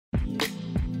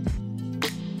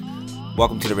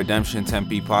Welcome to the Redemption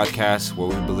Tempe podcast, where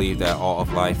we believe that all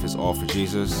of life is all for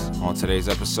Jesus. On today's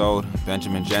episode,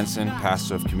 Benjamin Jensen,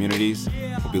 pastor of communities,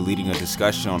 will be leading a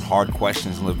discussion on hard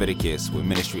questions in Leviticus with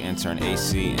ministry intern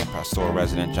AC and pastoral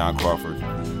resident John Crawford.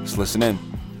 Let's listen in.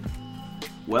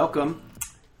 Welcome,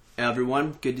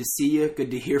 everyone. Good to see you.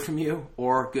 Good to hear from you,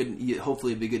 or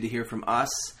hopefully it'll be good to hear from us.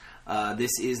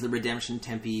 This is the Redemption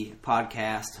Tempe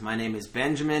podcast. My name is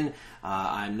Benjamin.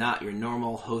 I'm not your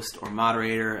normal host or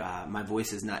moderator. My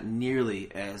voice is not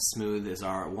nearly as smooth as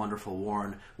our wonderful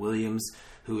Warren Williams,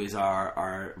 who is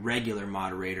our regular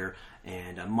moderator,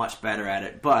 and I'm much better at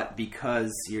it. But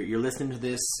because you're listening to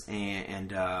this,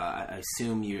 and I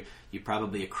assume you're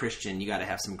probably a Christian, you got to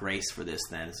have some grace for this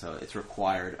then, so it's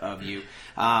required of you.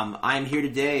 I'm here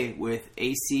today with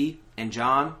AC and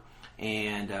John.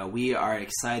 And we are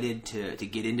excited to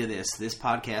get into this. This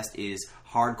podcast is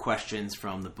hard questions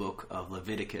from the book of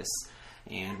Leviticus.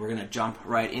 And we're going to jump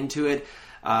right into it.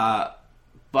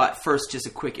 But first, just a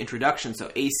quick introduction.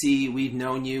 So AC, we've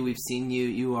known you. We've seen you.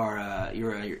 You're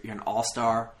an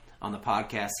all-star on the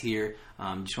podcast here.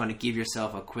 Just want to give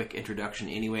yourself a quick introduction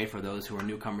anyway for those who are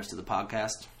newcomers to the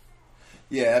podcast.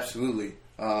 Yeah, absolutely.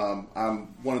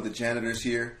 I'm one of the janitors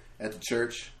here at the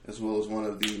church, as well as one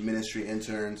of the ministry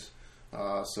interns.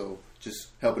 So just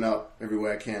helping out every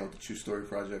way I can with the True Story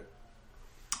Project.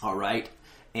 All right.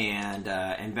 And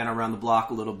been around the block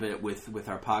a little bit with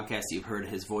our podcast. You've heard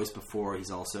his voice before. He's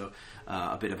also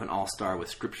a bit of an all-star with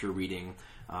scripture reading,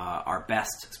 our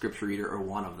best scripture reader, or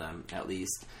one of them at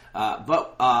least.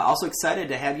 But also excited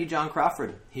to have you, John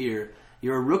Crawford, here.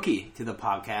 You're a rookie to the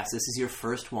podcast. This is your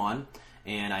first one.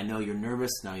 And I know you're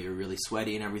nervous. Now you're really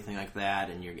sweaty and everything like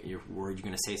that. And you're worried you're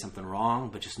going to say something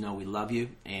wrong. But just know we love you.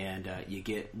 And you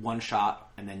get one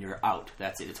shot and then you're out.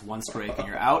 That's it. It's one strike and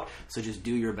you're out. So just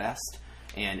do your best.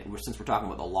 And since we're talking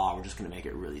about the law, we're just going to make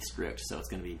it really strict. So it's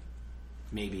going to be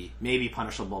maybe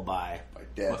punishable by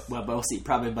death. Well, we'll see.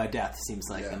 Probably by death seems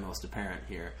like the most apparent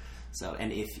here. So,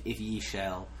 and if ye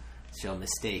shall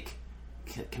mistake,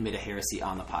 commit a heresy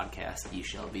on the podcast, ye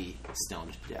shall be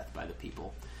stoned to death by the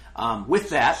people. With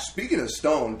that, speaking of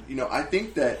stoned, I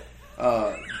think that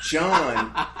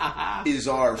John is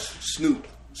our Snoop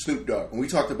Dogg. When we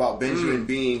talked about Benjamin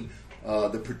being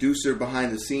the producer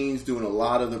behind the scenes, doing a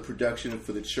lot of the production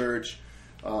for the church,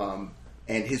 and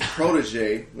his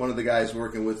protege, one of the guys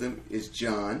working with him, is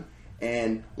John.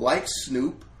 And like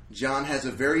Snoop, John has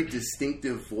a very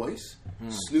distinctive voice.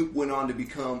 Snoop went on to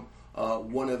become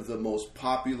one of the most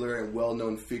popular and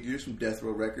well-known figures from Death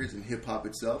Row Records and hip-hop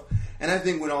itself. And I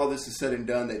think when all this is said and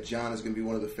done, that John is going to be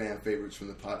one of the fan favorites from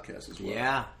the podcast as well.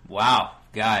 Yeah. Wow.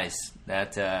 Guys,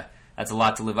 that's a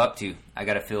lot to live up to. I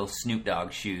got to fill Snoop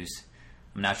Dogg's shoes.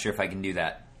 I'm not sure if I can do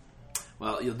that.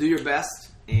 Well, you'll do your best,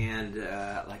 and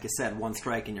like I said, one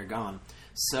strike and you're gone.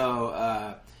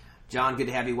 So, John, good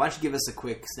to have you. Why don't you give us a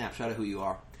quick snapshot of who you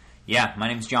are? Yeah, my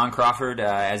name is John Crawford,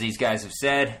 as these guys have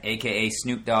said, a.k.a.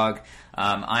 Snoop Dogg.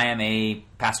 I am a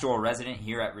pastoral resident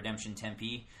here at Redemption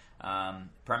Tempe,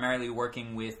 primarily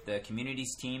working with the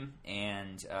communities team,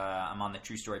 and I'm on the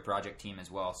True Story Project team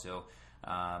as well. So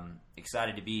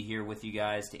excited to be here with you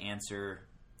guys to answer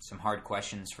some hard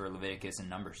questions for Leviticus and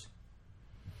Numbers.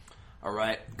 All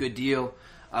right, good deal.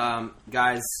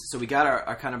 Guys, so we got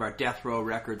our kind of our Death Row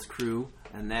Records crew,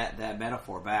 and that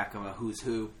metaphor back of a who's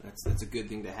who. That's a good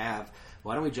thing to have.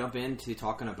 Why don't we jump into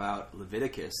talking about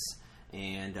Leviticus?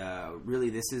 And really,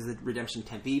 this is the Redemption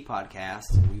Tempe podcast.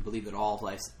 We believe that all of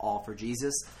life's all for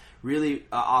Jesus. Really,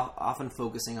 often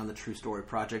focusing on the True Story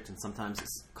Project, and sometimes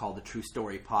it's called the True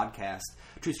Story Podcast.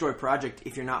 True Story Project,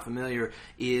 if you're not familiar,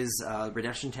 is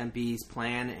Redemption Tempe's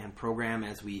plan and program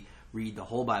as we read the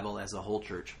whole Bible as a whole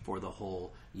church for the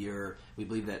whole year. We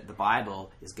believe that the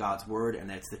Bible is God's Word, and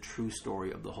that's the true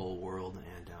story of the whole world,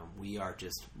 and we are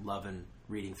just loving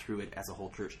reading through it as a whole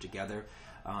church together.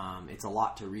 It's a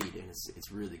lot to read, and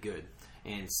it's really good.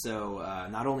 And so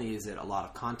not only is it a lot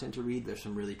of content to read, there's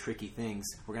some really tricky things.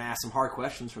 We're going to ask some hard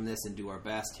questions from this and do our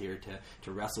best here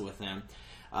to wrestle with them.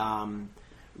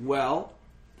 Well,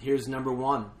 here's number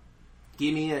one.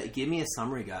 Give me a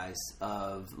summary, guys,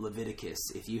 of Leviticus.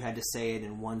 If you had to say it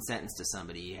in one sentence to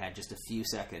somebody, you had just a few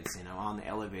seconds, on the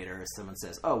elevator, someone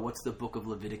says, "Oh, what's the book of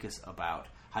Leviticus about?"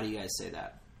 How do you guys say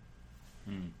that?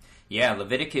 Yeah,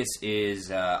 Leviticus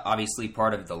is obviously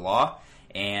part of the law,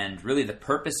 and really the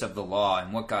purpose of the law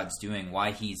and what God's doing,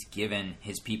 why He's given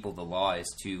His people the law,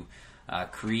 is to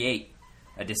create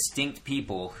a distinct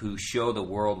people who show the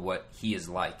world what He is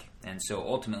like. And so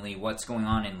ultimately what's going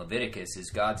on in Leviticus is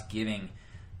God's giving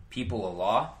people a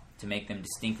law to make them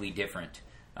distinctly different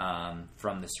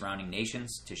from the surrounding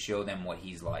nations, to show them what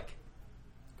He's like.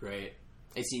 Great.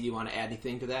 AC, do you want to add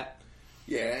anything to that?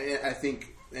 Yeah, I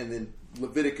think, and then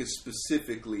Leviticus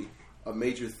specifically, a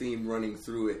major theme running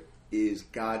through it is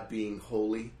God being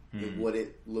holy and what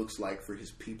it looks like for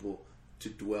his people to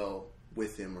dwell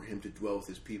with him, or him to dwell with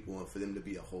his people, and for them to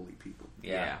be a holy people.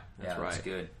 Yeah, that's right. That's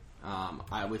good.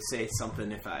 I would say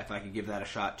something, if I could give that a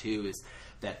shot too, is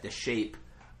that the shape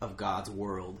of God's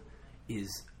world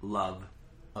is love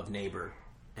of neighbor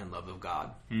and love of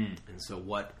God. And so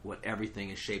what everything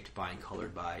is shaped by and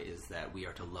colored by is that we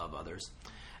are to love others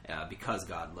because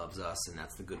God loves us, and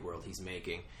that's the good world he's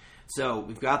making. So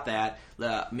we've got that.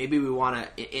 Maybe we want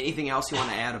to... Anything else you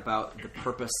want to add about the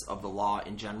purpose of the law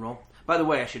in general? By the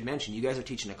way, I should mention, you guys are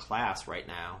teaching a class right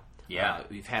now. Yeah.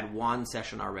 We've had one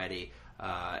session already,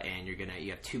 and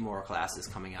you have 2 more classes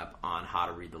coming up on how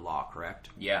to read the law, correct?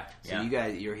 Yeah. So you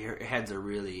guys, your heads are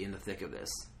really in the thick of this.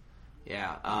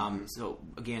 Yeah. So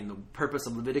again, the purpose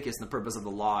of Leviticus and the purpose of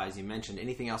the law, as you mentioned.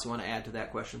 Anything else you want to add to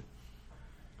that question?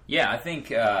 Yeah, I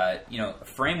think a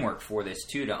framework for this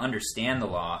too, to understand the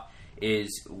law,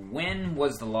 is when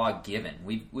was the law given?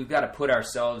 We've got to put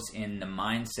ourselves in the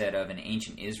mindset of an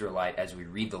ancient Israelite as we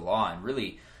read the law, and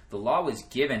really the law was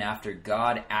given after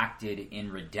God acted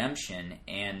in redemption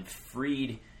and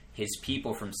freed his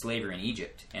people from slavery in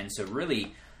Egypt. And so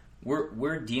really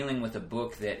we're dealing with a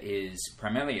book that is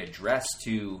primarily addressed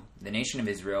to the nation of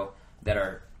Israel that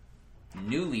are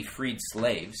newly freed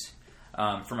slaves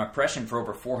from oppression for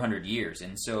over 400 years.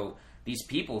 And so these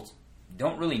people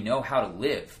don't really know how to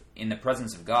live in the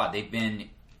presence of God. They've been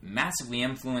massively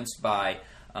influenced by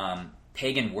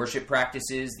pagan worship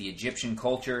practices, the Egyptian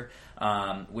culture,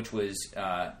 which was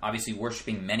obviously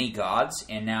worshiping many gods.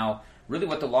 And now really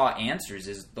what the law answers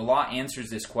is, the law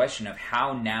answers this question of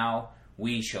how now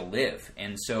we shall live.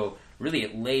 And so really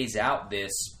it lays out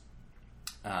this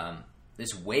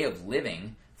this way of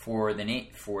living for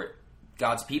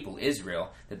God's people,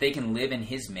 Israel, that they can live in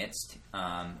his midst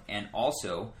and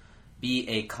also be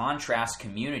a contrast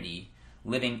community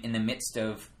living in the midst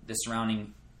of the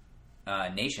surrounding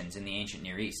nations in the ancient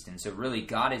Near East. And so really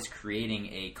God is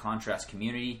creating a contrast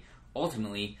community.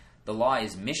 Ultimately, the law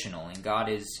is missional, and God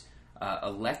has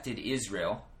elected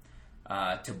Israel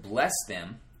to bless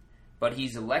them, but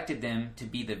he's elected them to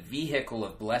be the vehicle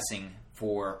of blessing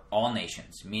for all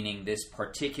nations, meaning this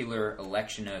particular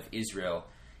election of Israel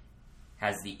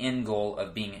has the end goal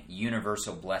of being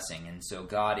universal blessing. And so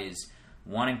God is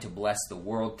wanting to bless the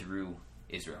world through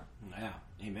Israel. Yeah,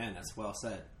 amen. That's well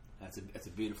said. That's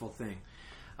a beautiful thing.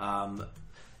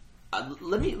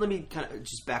 Let me kind of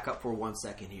just back up for 1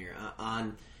 second here.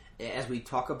 As we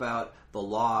talk about the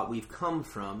law, we've come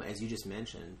from, as you just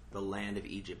mentioned, the land of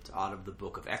Egypt, out of the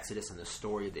book of Exodus and the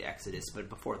story of the Exodus. But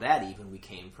before that, even, we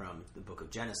came from the book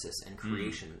of Genesis and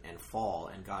creation and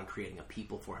fall, and God creating a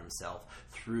people for himself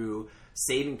through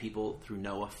saving people through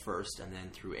Noah first, and then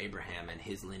through Abraham and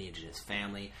his lineage and his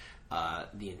family.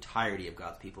 The entirety of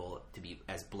God's people to be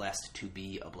as blessed, to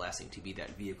be a blessing, to be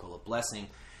that vehicle of blessing.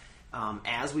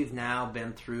 As we've now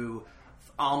been through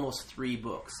almost 3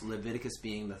 books, Leviticus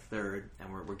being the 3rd,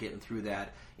 and we're getting through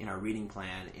that in our reading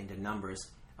plan into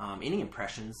Numbers. Any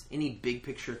impressions, any big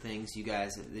picture things you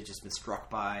guys have just been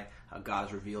struck by how God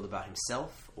has revealed about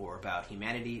himself, or about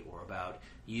humanity, or about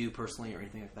you personally, or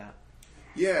anything like that?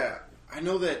 Yeah, I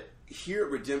know that here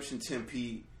at Redemption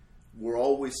Tempe, we're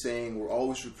always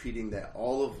repeating that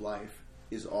all of life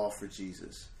is all for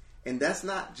Jesus. And that's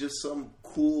not just some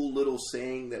cool little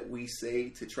saying that we say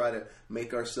to try to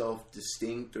make ourselves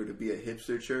distinct or to be a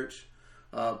hipster church.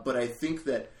 But I think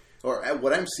that, or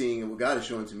what I'm seeing and what God is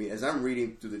showing to me as I'm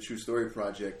reading through the True Story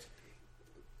Project,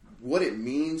 what it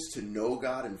means to know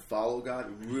God and follow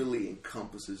God really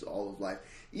encompasses all of life.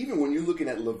 Even when you're looking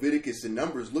at Leviticus and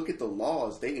Numbers, look at the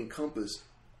laws. They encompass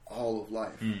all of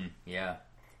life. Yeah,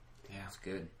 it's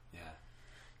good.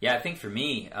 Yeah, I think for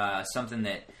me, something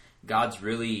that God's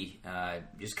really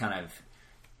just kind of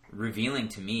revealing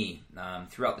to me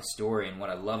throughout the story, and what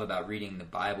I love about reading the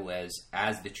Bible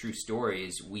as the true story,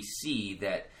 is we see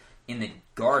that in the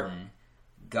garden,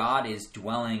 God is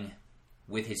dwelling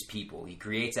with his people. He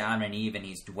creates Adam and Eve, and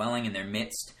he's dwelling in their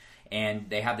midst, and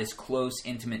they have this close,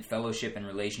 intimate fellowship and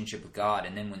relationship with God.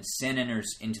 And then when sin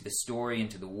enters into the story,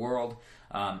 into the world,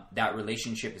 that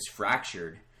relationship is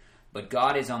fractured. But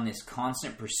God is on this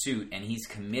constant pursuit, and he's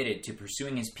committed to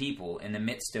pursuing his people in the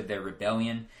midst of their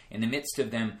rebellion, in the midst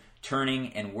of them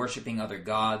turning and worshiping other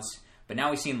gods. But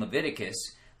now we see in Leviticus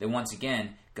that once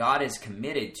again, God is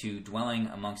committed to dwelling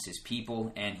amongst his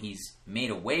people, and he's made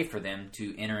a way for them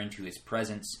to enter into his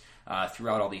presence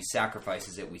throughout all these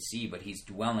sacrifices that we see, but he's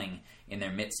dwelling in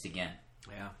their midst again.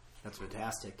 Yeah, that's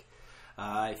fantastic.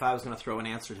 If I was going to throw an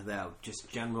answer to that, just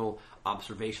general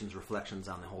observations, reflections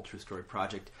on the whole True Story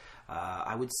project,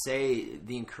 I would say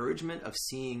the encouragement of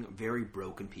seeing very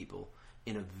broken people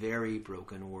in a very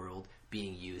broken world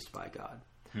being used by God.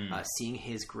 Seeing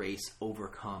His grace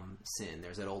overcome sin.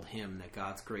 There's that old hymn that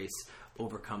God's grace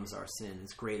overcomes our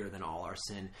sins, greater than all our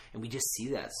sin. And we just see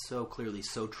that so clearly,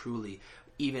 so truly,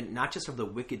 even not just of the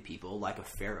wicked people like a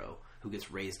Pharaoh who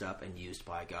gets raised up and used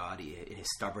by God in his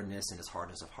stubbornness and his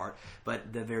hardness of heart,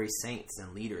 but the very saints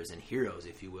and leaders and heroes,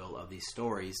 if you will, of these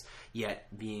stories, yet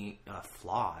being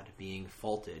flawed, being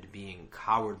faulted, being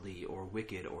cowardly or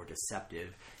wicked or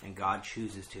deceptive, and God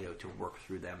chooses to work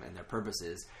through them and their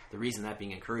purposes. The reason that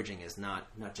being encouraging is not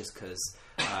just because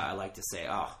I like to say,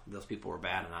 oh, those people were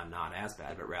bad and I'm not as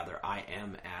bad, but rather I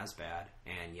am as bad,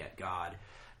 and yet God,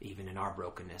 even in our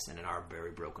brokenness and in our very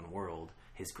broken world,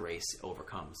 His grace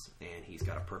overcomes, and He's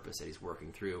got a purpose that He's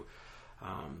working through.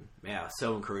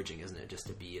 So encouraging, isn't it, just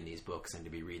to be in these books and to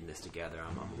be reading this together.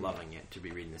 I'm loving it, to be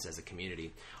reading this as a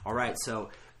community. All right, so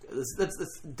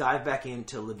let's dive back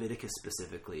into Leviticus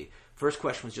specifically. First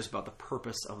question was just about the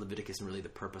purpose of Leviticus and really the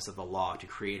purpose of the law, to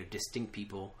create a distinct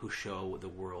people who show the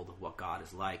world what God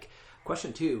is like.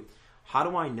 Question 2, how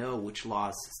do I know which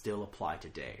laws still apply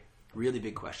today? Really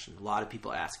big question. A lot of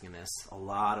people asking this. A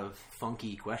lot of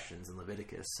funky questions in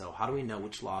Leviticus. So how do we know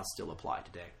which laws still apply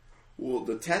today? Well,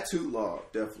 the tattoo law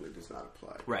definitely does not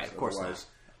apply. Right, of course not.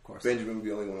 Of course. Benjamin would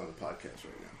be the only one on the podcast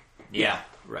right now. Yeah.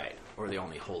 Right. Or the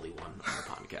only holy one on the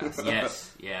podcast.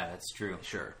 Yes. Yeah, that's true.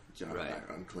 Sure. John and I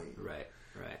are unclean. Right.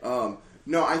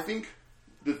 No, I think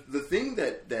the thing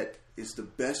that is the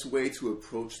best way to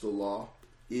approach the law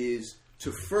is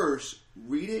to first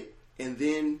read it, and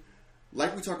then,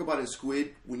 like we talk about in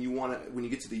Squid, when you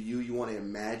get to the you want to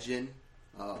imagine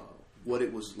what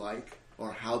it was like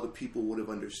or how the people would have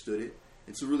understood it,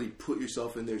 and to really put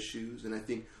yourself in their shoes. And I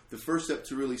think the first step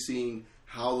to really seeing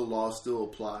how the laws still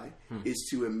apply is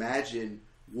to imagine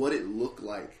what it looked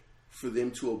like for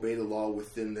them to obey the law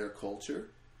within their culture,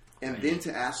 and then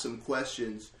to ask some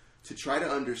questions to try to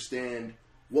understand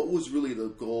what was really the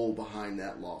goal behind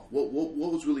that law. What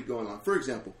was really going on? For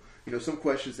example, some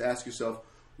questions to ask yourself.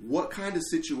 What kind of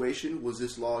situation was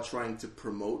this law trying to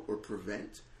promote or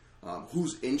prevent?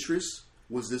 Whose interests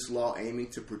was this law aiming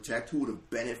to protect? Who would have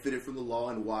benefited from the law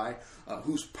and why?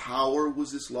 Whose power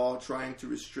was this law trying to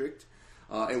restrict?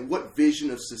 And what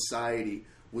vision of society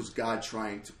was God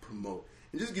trying to promote?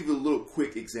 And just give you a little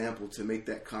quick example to make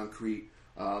that concrete.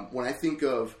 When I think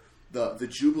of the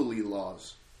Jubilee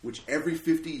laws, which every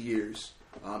 50 years,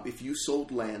 if you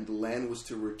sold land, the land was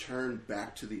to return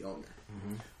back to the owner.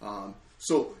 Mm-hmm.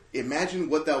 So imagine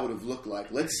what that would have looked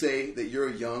like. Let's say that you're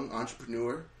a young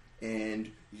entrepreneur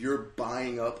and you're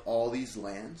buying up all these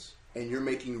lands and you're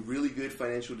making really good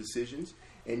financial decisions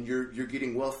and you're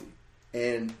getting wealthy.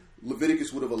 And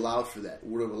Leviticus would have allowed for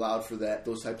that,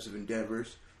 those types of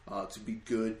endeavors to be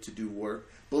good, to do work.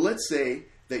 But let's say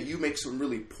that you make some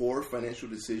really poor financial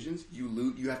decisions.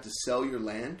 You have to sell your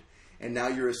land, and now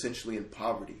you're essentially in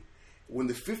poverty. When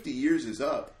the 50 years is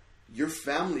up, your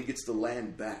family gets the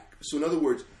land back. So in other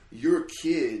words, your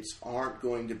kids aren't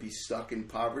going to be stuck in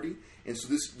poverty. And so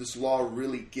this law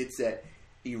really gets at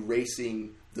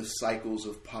erasing the cycles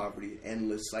of poverty,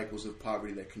 endless cycles of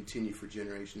poverty that continue for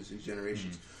generations and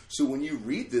generations. So when you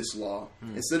read this law,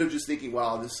 instead of just thinking,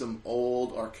 wow, this is some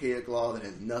old, archaic law that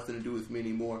has nothing to do with me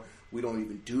anymore, we don't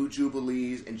even do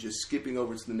jubilees, and just skipping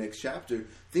over to the next chapter,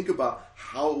 think about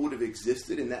how it would have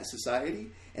existed in that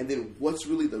society, and then what's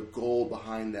really the goal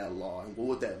behind that law, and what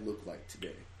would that look like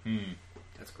today?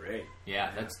 That's great.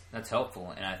 Yeah, that's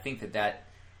helpful, and I think that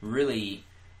really,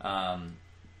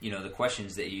 the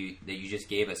questions that you just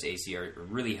gave us, AC, are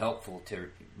really helpful to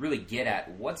really get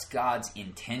at what's God's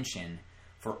intention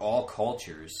for all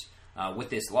cultures with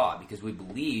this law, because we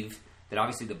believe that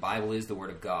obviously the Bible is the Word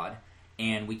of God.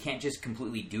 And we can't just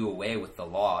completely do away with the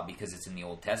law because it's in the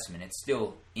Old Testament. It's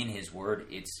still in His Word.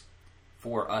 It's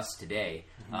for us today.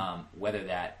 Whether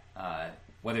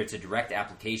it's a direct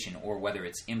application or whether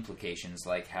it's implications,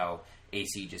 like how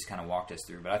AC just kind of walked us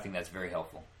through. But I think that's very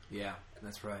helpful. Yeah,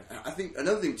 that's right. I think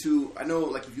another thing too. I know,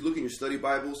 like if you look in your study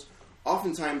Bibles,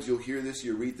 oftentimes you'll hear this,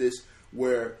 you'll read this,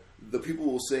 where the people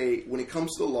will say, when it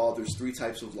comes to the law, there's 3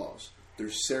 types of laws.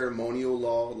 There's ceremonial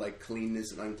law, like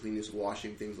cleanness and uncleanness,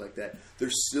 washing, things like that.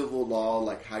 There's civil law,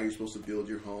 like how you're supposed to build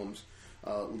your homes,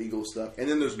 legal stuff. And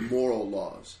then there's moral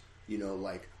laws,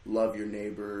 like love your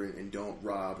neighbor and don't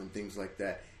rob and things like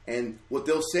that. And what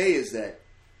they'll say is that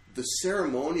the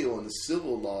ceremonial and the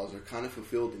civil laws are kind of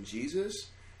fulfilled in Jesus,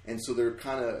 and so they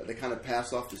kind of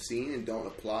pass off the scene and don't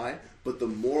apply, but the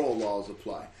moral laws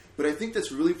apply. But I think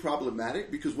that's really problematic,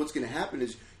 because what's going to happen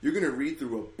is you're going to read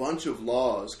through a bunch of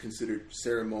laws considered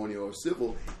ceremonial or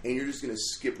civil, and you're just going to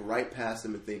skip right past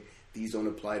them and think, these don't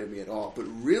apply to me at all. But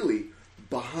really,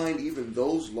 behind even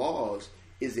those laws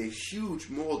is a huge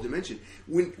moral dimension.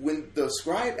 When the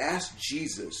scribe asked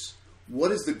Jesus,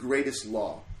 what is the greatest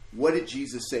law? What did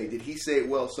Jesus say? Did he say,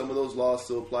 well, some of those laws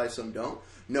still apply, some don't?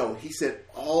 No, he said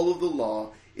all of the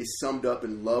law is summed up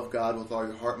in love God with all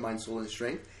your heart, mind, soul, and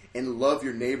strength, and love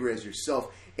your neighbor as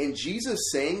yourself. And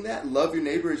Jesus saying that, love your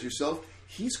neighbor as yourself,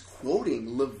 he's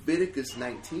quoting Leviticus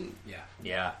 19.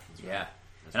 Yeah.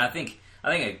 And I think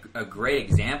a great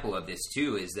example of this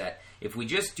too is that if we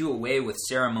just do away with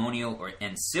ceremonial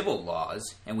and civil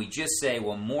laws, and we just say,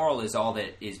 well, moral is all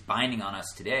that is binding on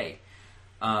us today,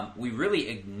 we really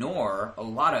ignore a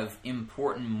lot of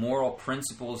important moral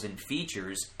principles and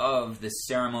features of the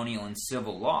ceremonial and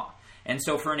civil law. And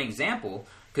so for an example,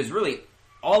 because really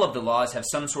all of the laws have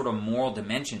some sort of moral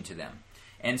dimension to them.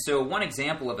 And so one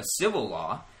example of a civil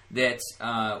law that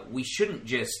we shouldn't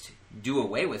just do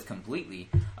away with completely,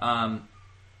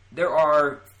 there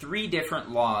are 3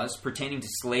 different laws pertaining to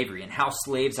slavery and how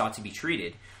slaves ought to be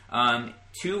treated.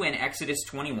 2 in Exodus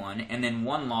 21, and then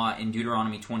 1 law in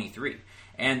Deuteronomy 23.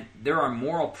 And there are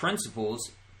moral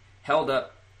principles held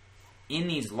up in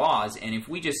these laws, and if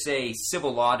we just say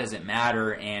civil law doesn't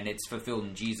matter and it's fulfilled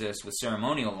in Jesus with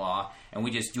ceremonial law, and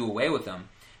we just do away with them,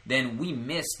 then we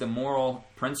miss the moral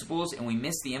principles and we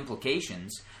miss the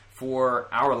implications for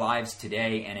our lives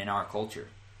today and in our culture.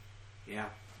 Yeah,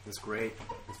 that's great.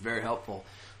 It's very helpful.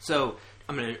 So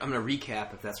I'm gonna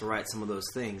recap, if that's all right, some of those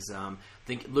things.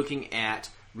 Looking at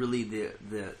really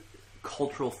the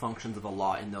cultural functions of the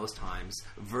law in those times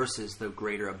versus the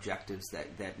greater objectives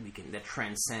that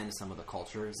transcend some of the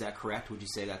culture. Is that correct? Would you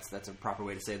say that's a proper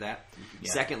way to say that?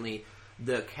 Yeah. Secondly,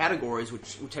 the categories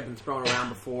which have been thrown around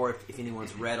before, if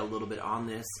anyone's read a little bit on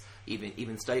this,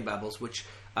 even study Bibles, which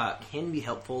can be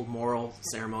helpful: moral,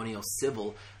 ceremonial,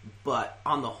 civil, but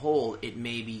on the whole, it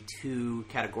may be too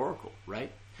categorical,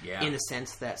 right? Yeah. In the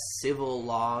sense that civil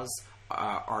laws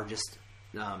are just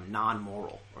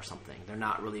non-moral or something. They're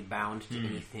not really bound to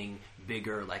anything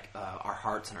bigger like our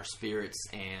hearts and our spirits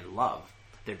and love.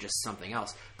 They're just something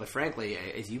else. But frankly,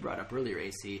 as you brought up earlier,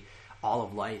 AC, all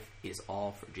of life is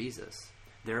all for Jesus.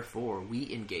 Therefore,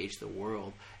 we engage the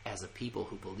world as a people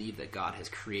who believe that God has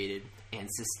created and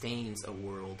sustains a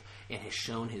world and has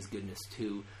shown his goodness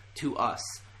to us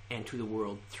and to the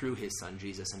world through his Son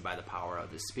Jesus and by the power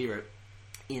of his Spirit,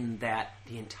 in that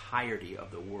the entirety of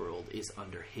the world is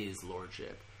under his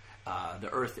lordship. The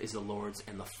earth is the Lord's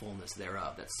and the fullness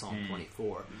thereof. That's Psalm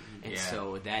 24. And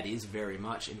so that is very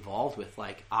much involved with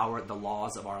like the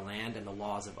laws of our land and the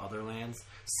laws of other lands,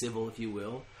 civil if you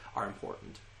will, are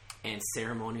important. And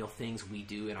ceremonial things we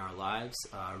do in our lives,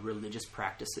 religious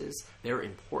practices, they're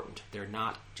important. They're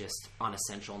not just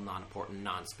unessential, non-important,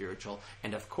 non-spiritual.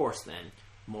 And of course then,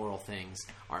 moral things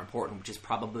are important, which is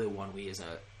probably one we as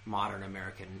a modern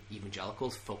American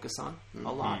evangelicals focus on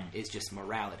a lot, is just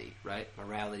morality, right?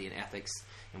 Morality and ethics,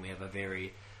 and we have a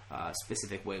very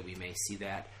specific way we may see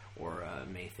that or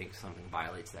may think something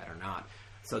violates that or not.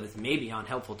 So this may be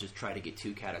unhelpful to try to get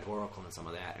too categorical in some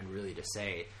of that, and really to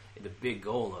say the big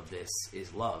goal of this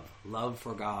is love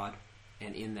for God,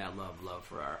 and in that love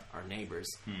for our neighbors.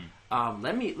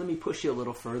 Let me push you a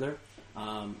little further,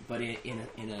 but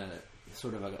in a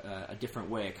sort of a different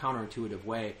way, a counterintuitive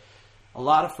way. A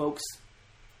lot of folks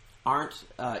aren't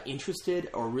interested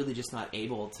or really just not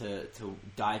able to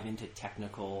dive into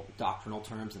technical doctrinal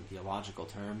terms and theological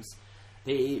terms.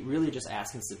 They really just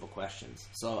asking simple questions.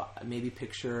 So maybe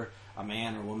picture a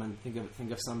man or woman,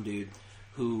 think of some dude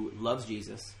who loves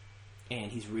Jesus,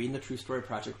 and he's reading the True Story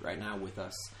Project right now with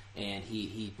us, and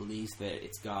he believes that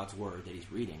it's God's Word that he's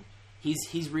reading.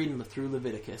 He's reading through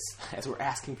Leviticus, as we're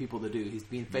asking people to do. He's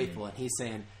being faithful, and he's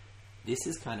saying, this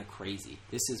is kind of crazy.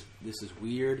 This is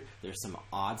weird. There's some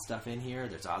odd stuff in here.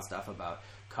 There's odd stuff about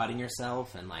cutting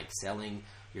yourself and like selling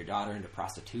your daughter into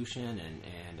prostitution.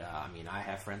 And I mean, I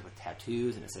have friends with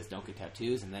tattoos, and it says don't get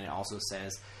tattoos. And then it also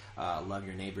says love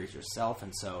your neighbor as yourself.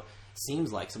 And so it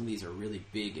seems like some of these are really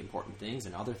big, important things,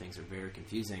 and other things are very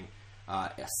confusing.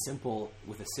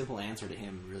 With a simple answer to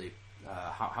him, really,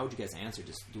 how would you guys answer?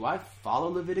 Just, do I follow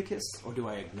Leviticus, or do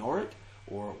I ignore it,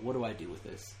 or what do I do with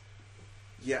this?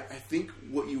 Yeah, I think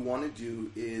what you want to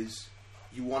do is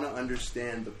you want to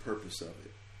understand the purpose of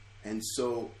it. And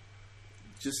so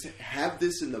just have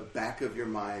this in the back of your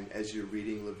mind as you're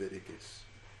reading Leviticus,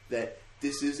 that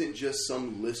this isn't just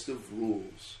some list of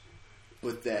rules,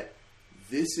 but that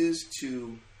this is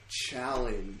to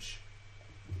challenge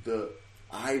the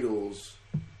idols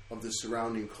of the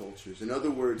surrounding cultures. In other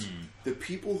words, the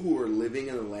people who are living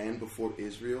in the land before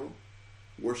Israel,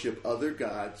 worship other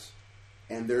gods,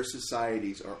 and their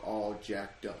societies are all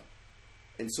jacked up.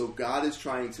 And so God is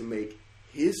trying to make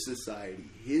His society,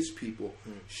 His people,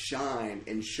 shine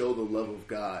and show the love of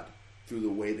God through the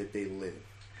way that they live.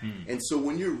 And so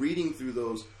when you're reading through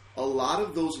those, a lot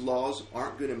of those laws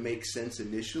aren't going to make sense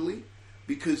initially,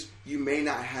 because you may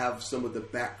not have some of the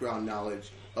background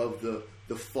knowledge of the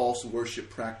false worship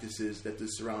practices that the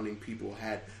surrounding people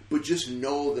had. But just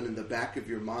know that in the back of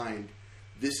your mind,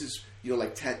 this is,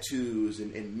 like tattoos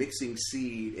and mixing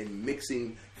seed and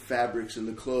mixing fabrics in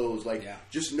the clothes.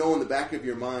 Just know in the back of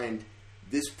your mind,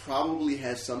 this probably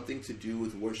has something to do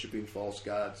with worshiping false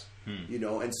gods.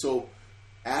 And so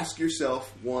ask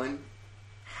yourself, one,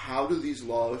 how do these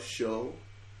laws show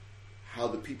how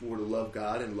the people were to love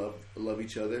God and love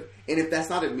each other? And if that's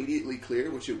not immediately clear,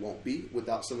 which it won't be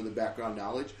without some of the background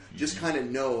knowledge, just kind of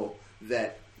know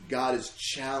that God is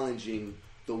challenging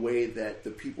the way that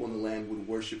the people in the land would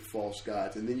worship false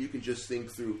gods. And then you can just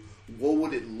think through, what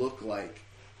would it look like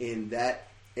in that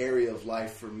area of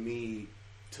life for me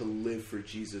to live for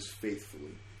Jesus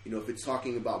faithfully? If it's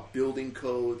talking about building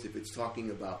codes, if it's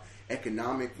talking about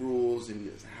economic rules, and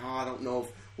how I don't know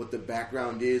what the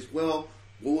background is, well,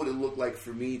 what would it look like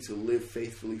for me to live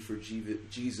faithfully for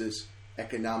Jesus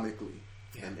economically,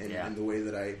 and the way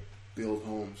that I build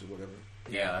homes or whatever?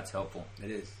 Yeah, that's helpful.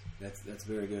 It is. That's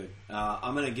very good.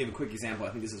 I'm going to give a quick example. I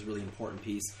think this is a really important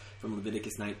piece from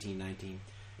Leviticus 19:19.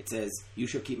 It says, "You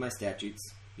shall keep my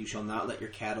statutes. You shall not let your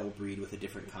cattle breed with a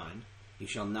different kind. You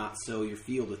shall not sow your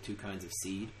field with two kinds of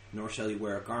seed, nor shall you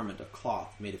wear a garment of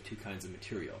cloth made of two kinds of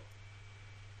material."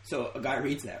 So a guy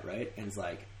reads that, right? And is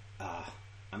like,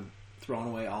 I'm throwing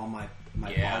away all my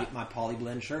poly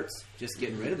blend shirts. Just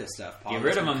getting rid of this stuff. Get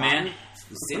rid of them, man.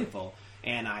 It's sinful.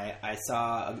 And I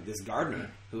saw this gardener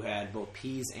who had both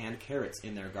peas and carrots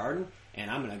in their garden,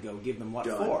 and I'm going to go give them what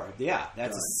for. Yeah,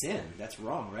 that's a sin. That's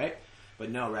wrong, right?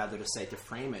 But no, rather to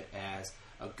frame it as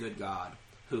a good God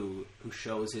who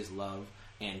shows His love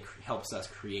and helps us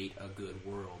create a good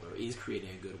world, or is creating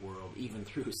a good world, even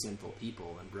through sinful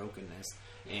people and brokenness,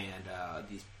 and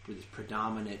these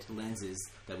predominant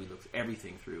lenses that we look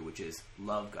everything through, which is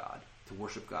love God, to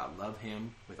worship God, love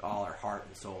Him with all our heart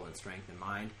and soul and strength and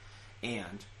mind,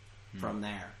 and from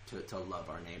there to love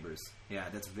our neighbors. Yeah,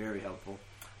 that's very helpful.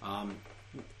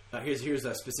 Here's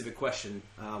a specific question.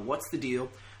 What's the deal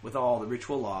with all the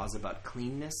ritual laws about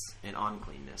cleanness and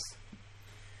uncleanness?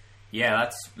 Yeah,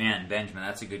 Benjamin,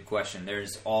 that's a good question.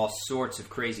 There's all sorts of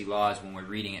crazy laws when we're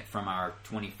reading it from our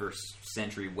 21st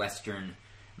century Western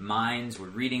minds. We're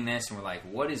reading this and we're like,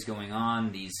 what is going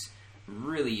on? These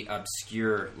really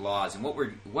obscure laws. And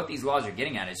what these laws are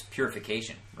getting at is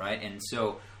purification, right? And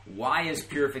so why is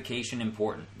purification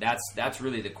important? That's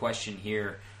really the question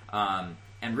here.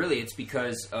 And really it's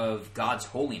because of God's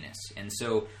holiness. And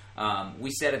so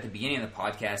we said at the beginning of the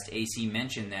podcast, AC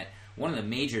mentioned that one of the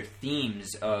major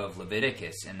themes of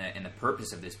Leviticus and the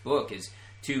purpose of this book is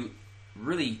to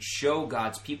really show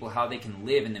God's people how they can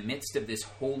live in the midst of this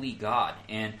holy God.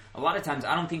 And a lot of times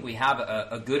I don't think we have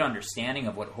a good understanding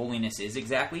of what holiness is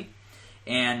exactly.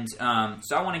 And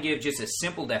so I want to give just a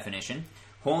simple definition.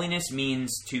 Holiness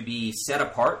means to be set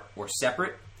apart or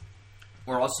separate,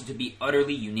 or also to be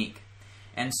utterly unique.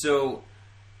 And so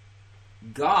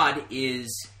God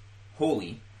is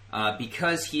holy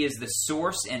because He is the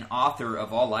source and author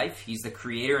of all life. He's the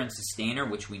creator and sustainer,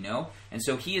 which we know. And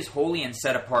so He is holy and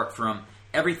set apart from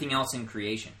everything else in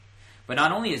creation. But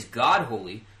not only is God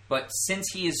holy, but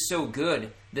since He is so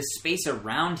good, the space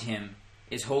around Him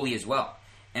is holy as well.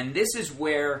 And this is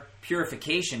where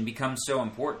purification becomes so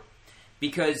important.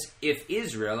 Because if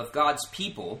God's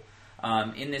people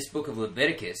in this book of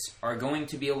Leviticus are going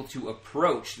to be able to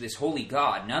approach this holy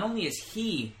God, not only is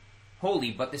He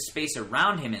holy, but the space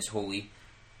around Him is holy,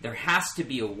 there has to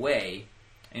be a way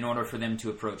in order for them to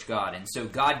approach God. And so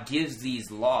God gives these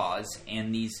laws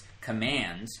and these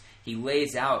commands. He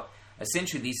lays out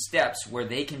essentially these steps where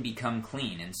they can become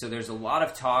clean. And so there's a lot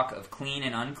of talk of clean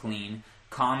and unclean,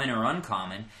 common or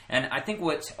uncommon. And I think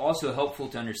what's also helpful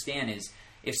to understand is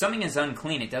if something is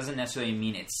unclean, it doesn't necessarily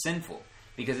mean it's sinful,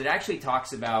 because it actually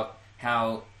talks about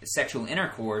how sexual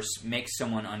intercourse makes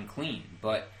someone unclean.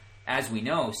 But as we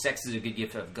know, sex is a good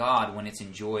gift of God when it's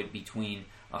enjoyed between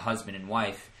a husband and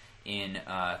wife in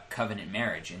covenant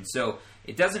marriage. And so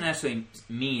it doesn't necessarily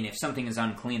mean if something is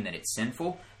unclean that it's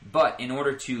sinful, but in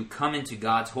order to come into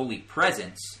God's holy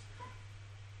presence,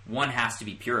 one has to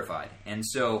be purified. And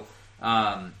so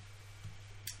I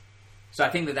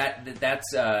think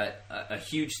that's a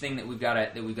huge thing that we've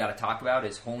got to talk about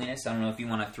is holiness. I don't know if you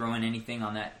want to throw in anything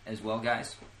on that as well,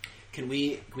 guys. Can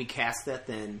we cast that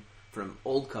then from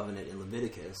Old Covenant in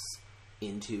Leviticus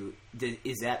into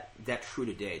is that true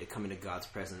today, to come into God's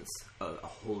presence, a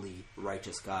holy,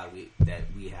 righteous God, that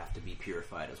we have to be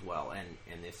purified as well,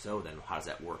 and if so, then how does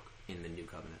that work in the new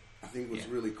covenant? I think what's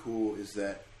really cool is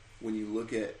that when you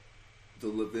look at the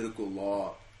Levitical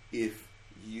law, if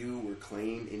you were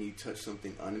clean and you touched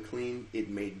something unclean, it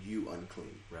made you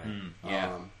unclean.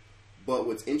 Right. But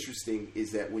what's interesting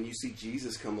is that when you see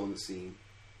Jesus come on the scene,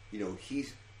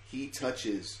 he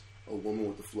touches a woman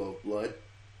with the flow of blood.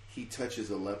 He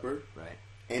touches a leper. Right.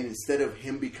 And instead of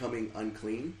him becoming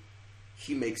unclean,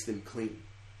 he makes them clean.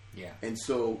 Yeah. And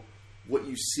so what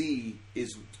you see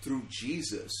is through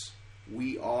Jesus,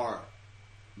 we are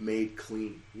made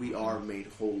clean. We are made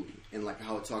holy. And like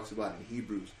how it talks about in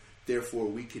Hebrews, therefore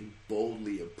we can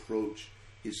boldly approach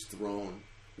his throne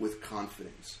with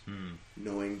confidence,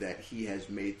 knowing that he has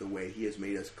made the way. He has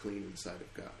made us clean in the sight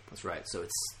of God. That's right. So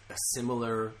it's a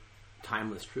similar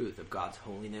timeless truth of God's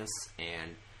holiness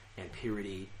and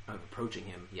purity of approaching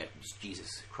him, yet Jesus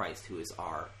Christ, who is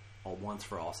our once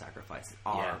for all sacrifice,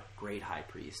 our great high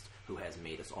priest, who has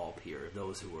made us all pure,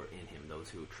 those who are in him, those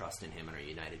who trust in him and are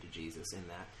united to Jesus in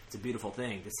that. It's a beautiful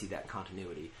thing to see that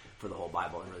continuity for the whole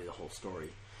Bible and really the whole story.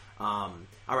 All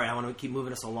right, I want to keep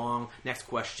moving us along. Next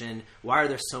question: why are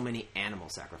there so many animal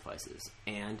sacrifices?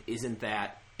 And isn't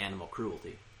that animal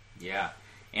cruelty? Yeah,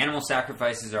 animal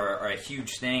sacrifices are a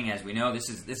huge thing, as we know. This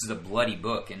is a bloody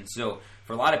book, and so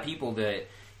for a lot of people,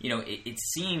 it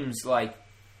seems like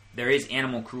there is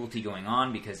animal cruelty going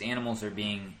on because animals are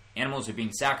being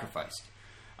sacrificed.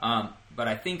 But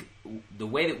I think the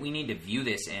way that we need to view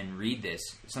this and read this,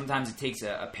 sometimes it takes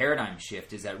a paradigm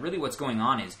shift, is that really what's going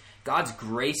on is God's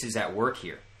grace is at work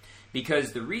here.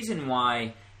 Because the reason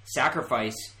why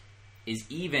sacrifice is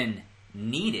even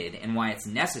needed and why it's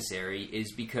necessary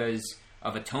is because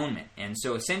of atonement. And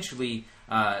so essentially,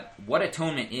 what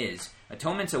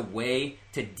atonement's a way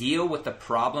to deal with the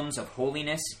problems of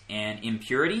holiness and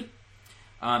impurity.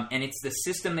 And it's the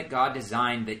system that God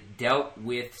designed that dealt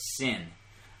with sin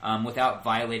without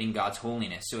violating God's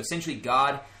holiness. So essentially,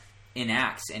 God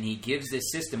enacts and he gives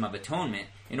this system of atonement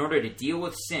in order to deal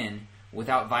with sin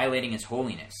without violating his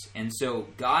holiness. And so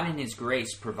God in his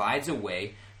grace provides a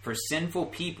way for sinful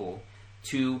people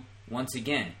to, once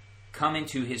again, come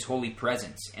into his holy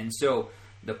presence. And so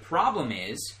the problem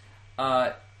is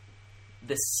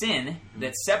the sin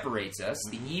that separates us,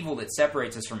 the evil that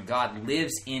separates us from God,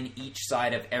 lives in each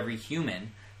side of every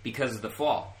human because of the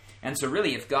fall. And so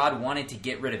really, if God wanted to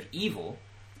get rid of evil,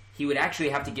 he would actually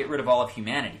have to get rid of all of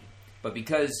humanity. But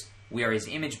because we are his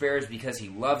image bearers, because he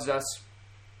loves us,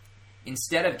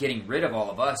 instead of getting rid of all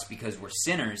of us because we're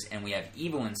sinners and we have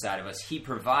evil inside of us, he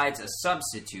provides a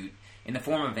substitute in the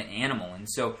form of an animal. And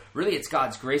so really it's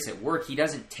God's grace at work. He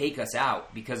doesn't take us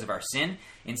out because of our sin.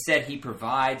 Instead, he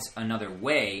provides another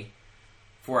way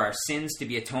for our sins to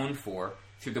be atoned for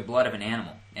through the blood of an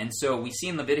animal. And so we see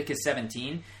in Leviticus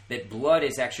 17 that blood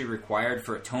is actually required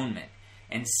for atonement.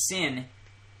 And sin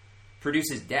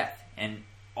produces death. And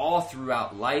all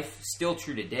throughout life, still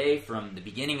true today, from the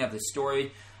beginning of the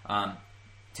story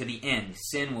to the end,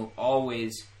 sin will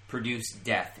always produce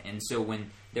death. And so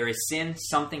when there is sin,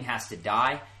 something has to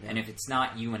die. Yeah. And if it's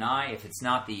not you and I, if it's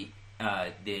not the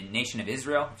nation of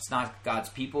Israel, if it's not God's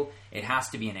people, it has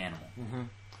to be an animal. Mm-hmm.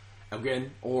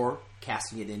 Again, or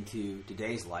casting it into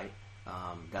today's light,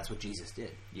 that's what Jesus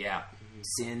did. Yeah.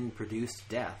 Sin produced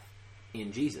death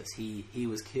in Jesus. He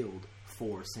was killed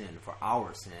for sin, for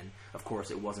our sin. Of course,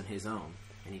 it wasn't his own,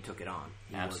 and he took it on.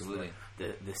 He Absolutely.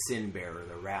 was the sin bearer,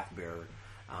 the wrath bearer.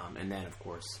 And then, of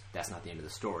course, that's not the end of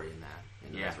the story in that.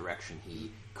 In the resurrection,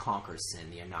 he conquers sin,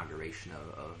 the inauguration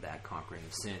of that conquering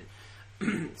of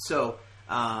sin. So,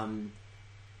 a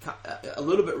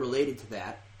little bit related to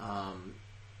that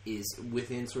is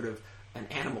within sort of an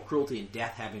animal cruelty and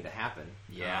death having to happen.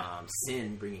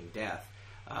 Sin bringing death.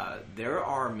 There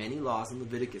are many laws in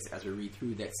Leviticus, as we read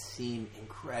through, that seem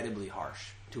incredibly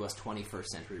harsh to us 21st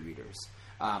century readers,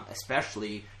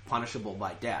 especially punishable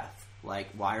by death. Like,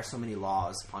 why are so many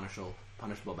laws punishable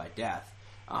by death?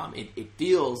 It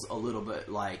feels a little bit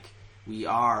like we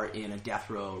are in a death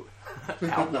row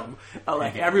album.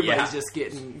 Like everybody's just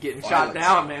getting shot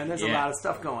down, man. There's a lot of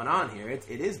stuff going on here. It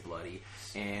is bloody,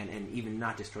 and even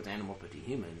not just towards animals but to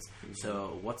humans. Mm-hmm.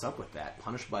 So what's up with that?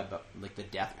 Punished by like the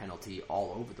death penalty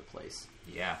all over the place.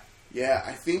 Yeah,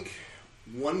 I think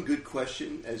one good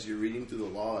question as you're reading through the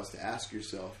law is to ask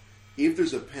yourself, if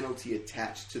there's a penalty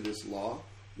attached to this law,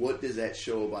 what does that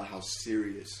show about how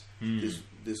serious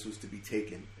this was to be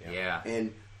taken?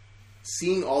 And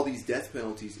seeing all these death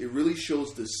penalties, it really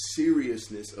shows the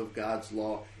seriousness of God's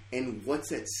law and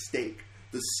what's at stake.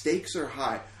 The stakes are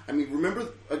high. I mean, remember,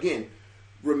 again,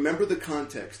 remember the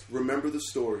context. Remember the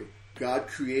story. God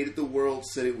created the world,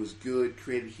 said it was good,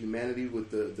 created humanity with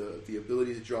the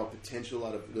ability to draw potential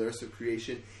out of the rest of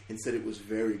creation, and said it was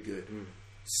very good.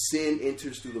 Sin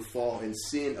enters through the fall, and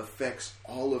sin affects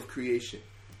all of creation,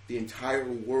 the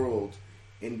entire world.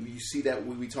 And you see that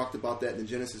we talked about that in the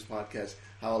Genesis podcast,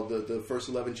 how the first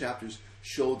 11 chapters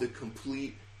show the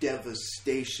complete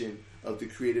devastation of the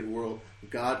created world.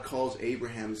 God calls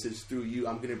Abraham and says, through you,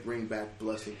 I'm going to bring back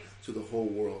blessing to the whole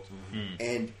world.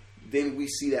 And then we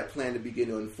see that plan to begin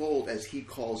to unfold as he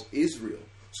calls Israel.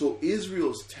 So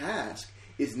Israel's task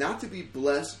is not to be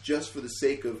blessed just for the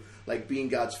sake of like being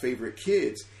God's favorite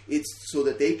kids. It's so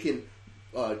that they can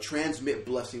transmit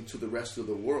blessing to the rest of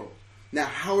the world. Now,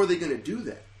 how are they going to do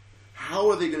that? How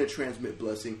are they going to transmit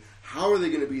blessing? How are they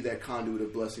going to be that conduit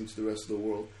of blessing to the rest of the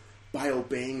world? By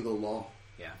obeying the law.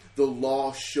 Yeah. The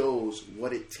law shows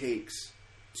what it takes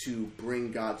to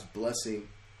bring God's blessing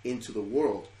into the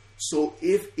world. So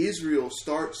if Israel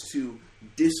starts to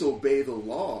disobey the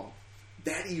law,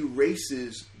 that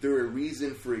erases their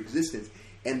reason for existence.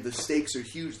 And the stakes are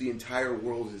huge. The entire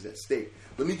world is at stake.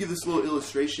 Let me give this little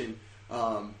illustration.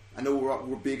 I know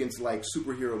we're big into like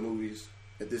superhero movies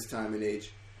at this time and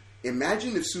age.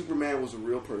 Imagine if Superman was a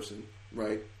real person,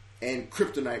 right? And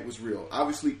kryptonite was real.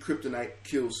 Obviously, kryptonite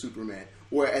kills Superman.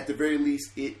 Or at the very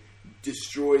least, it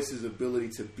destroys his ability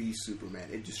to be Superman.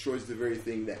 It destroys the very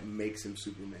thing that makes him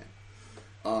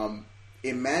Superman.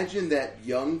 Imagine that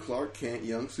young Clark Kent,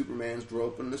 young Superman's grow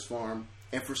up on this farm,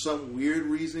 and for some weird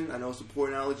reason, I know it's a poor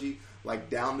analogy, like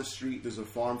down the street, there's a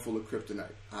farm full of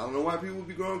kryptonite. I don't know why people would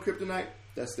be growing kryptonite.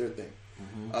 That's their thing.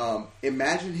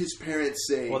 Imagine his parents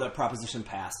say... Well, that proposition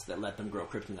passed that let them grow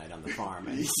kryptonite on the farm.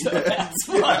 And so that's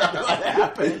what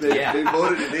happened. They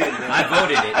voted it in. Man. I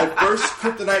voted it. At first,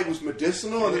 kryptonite was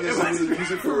medicinal, and then they started to use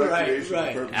it for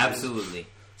recreational purposes. Absolutely.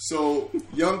 So,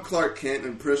 young Clark Kent,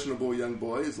 impressionable young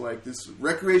boy, is like, this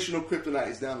recreational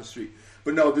kryptonite is down the street.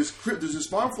 But no, there's this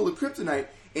farm full of kryptonite,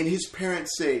 and his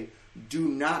parents say, do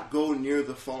not go near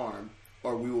the farm,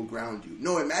 or we will ground you.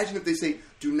 No, imagine if they say,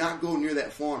 do not go near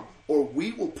that farm, or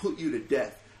we will put you to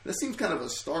death. That seems kind of a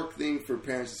stark thing for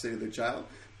parents to say to their child.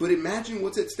 But imagine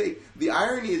what's at stake. The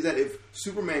irony is that if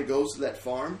Superman goes to that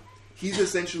farm, he's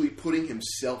essentially putting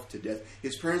himself to death.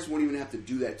 His parents won't even have to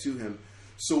do that to him.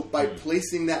 So by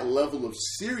placing that level of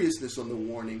seriousness on the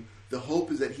warning, the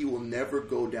hope is that he will never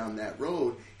go down that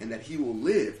road and that he will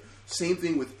live. Same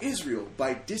thing with Israel.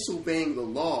 By disobeying the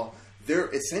law, they're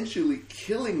essentially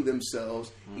killing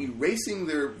themselves, erasing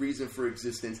their reason for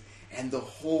existence, and the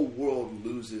whole world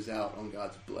loses out on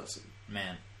God's blessing.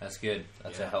 Man, that's good.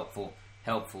 That's a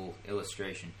helpful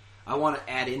illustration. I want to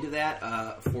add into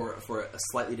that for a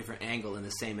slightly different angle in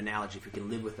the same analogy, if we can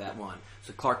live with that one.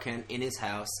 So Clark Kent in his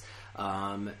house,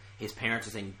 his parents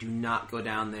are saying, do not go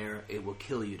down there, it will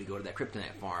kill you to go to that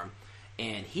kryptonite farm.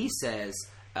 And he says,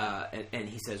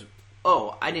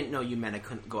 oh, I didn't know you meant I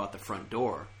couldn't go out the front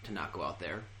door to not go out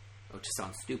there, which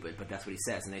sounds stupid, but that's what he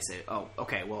says. And they say, oh,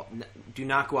 okay, well, do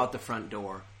not go out the front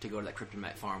door to go to that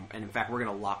kryptonite farm. And in fact, we're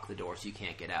going to lock the door so you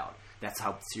can't get out. That's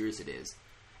how serious it is.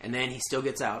 And then he still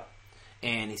gets out,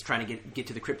 and he's trying to get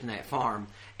to the kryptonite farm,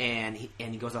 and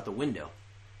he goes out the window.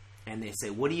 And they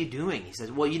say, what are you doing? He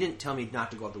says, well, you didn't tell me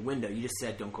not to go out the window. You just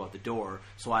said don't go out the door,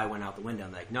 so I went out the window.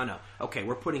 And they're like, no. Okay,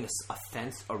 we're putting a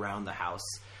fence around the house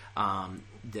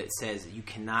that says you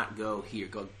cannot go here.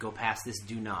 Go past this,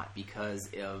 do not, because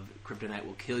of kryptonite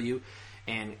will kill you.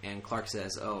 And Clark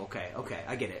says, oh, okay,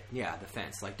 I get it. Yeah, the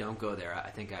fence. Like, don't go there. I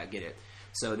think I get it.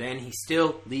 So then he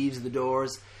still leaves the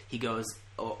doors. He goes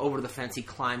over to the fence. He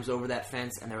climbs over that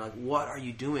fence, and they're like, what are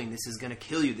you doing? This is going to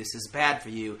kill you. This is bad for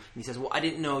you. And he says, well, I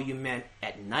didn't know you meant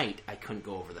at night I couldn't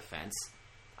go over the fence.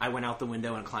 I went out the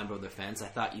window and climbed over the fence. I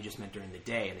thought you just meant during the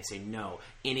day. And they say, no,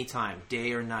 anytime,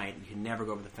 day or night, you can never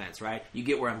go over the fence, right? You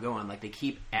get where I'm going. Like, they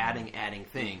keep adding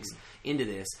things into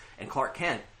this. And Clark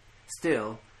Kent,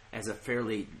 still, as a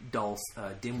fairly dull,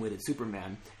 dim-witted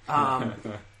Superman,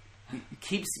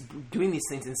 keeps doing these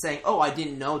things and saying, oh, I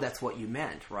didn't know that's what you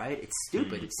meant, right? It's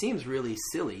stupid. It seems really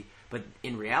silly, but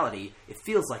in reality, it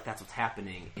feels like that's what's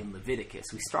happening in Leviticus.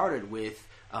 We started with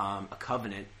a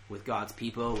covenant with God's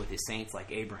people, with his saints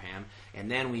like Abraham,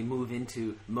 and then we move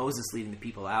into Moses leading the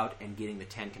people out and getting the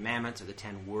 10 commandments or the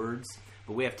 10 words,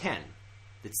 but we have 10.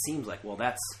 That seems like, well,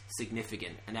 that's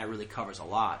significant, and that really covers a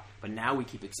lot. But now we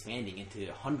keep expanding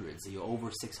into hundreds,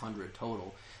 over 600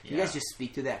 total. Can you guys just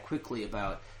speak to that quickly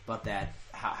about that?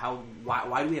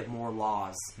 Why do we have more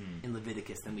laws in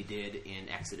Leviticus than we did in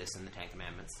Exodus and the 10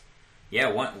 Commandments?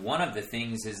 Yeah, one of the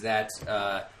things is that,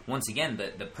 once again,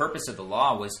 the purpose of the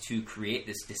law was to create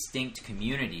this distinct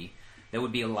community that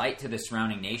would be a light to the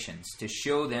surrounding nations, to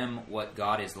show them what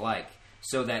God is like,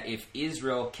 so that if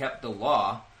Israel kept the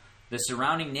law, the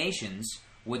surrounding nations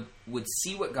would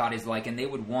see what God is like, and they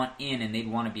would want in, and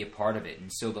they'd want to be a part of it.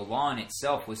 And so the law in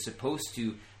itself was supposed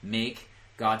to make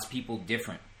God's people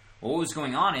different. What was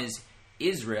going on is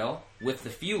Israel, with the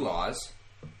few laws,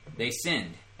 they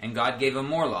sinned, and God gave them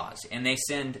more laws, and they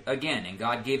sinned again, and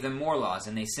God gave them more laws,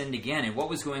 and they sinned again. And what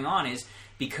was going on is,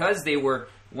 because they were,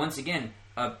 once again,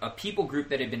 a people group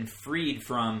that had been freed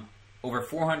from over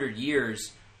 400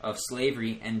 years of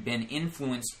slavery and been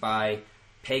influenced by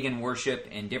pagan worship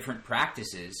and different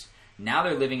practices, now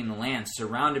they're living in the land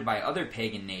surrounded by other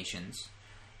pagan nations.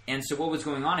 And so what was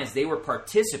going on is they were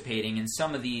participating in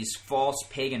some of these false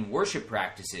pagan worship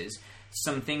practices,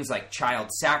 some things like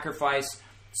child sacrifice,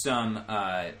 some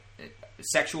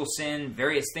sexual sin,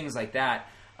 various things like that,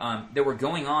 that were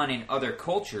going on in other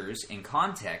cultures and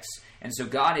contexts. And so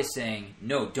God is saying,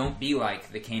 no, don't be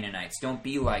like the Canaanites, don't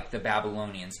be like the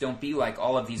Babylonians, don't be like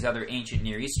all of these other ancient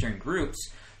Near Eastern groups.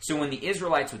 So when the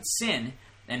Israelites would sin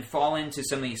and fall into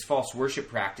some of these false worship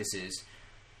practices,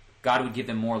 God would give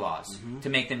them more laws to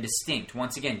make them distinct.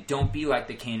 Once again, don't be like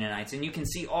the Canaanites. And you can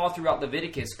see all throughout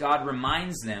Leviticus, God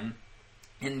reminds them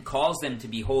and calls them to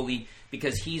be holy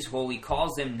because He's holy,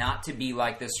 calls them not to be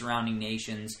like the surrounding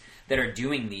nations that are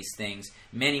doing these things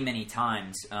many, many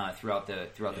times throughout the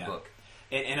book.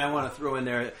 And I want to throw in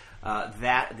there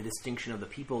that the distinction of the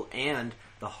people and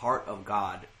the heart of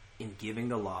God in giving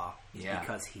the law is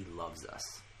because He loves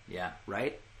us. Yeah.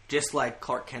 Right? Just like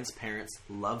Clark Kent's parents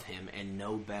love him and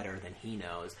know better than he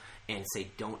knows and say,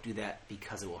 don't do that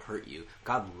because it will hurt you.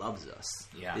 God loves us.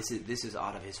 Yeah. This is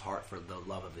out of His heart for the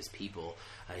love of His people,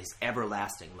 His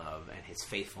everlasting love and His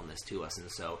faithfulness to us.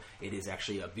 And so it is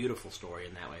actually a beautiful story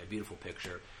in that way, a beautiful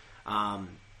picture.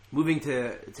 Moving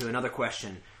to another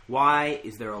question. Why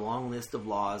is there a long list of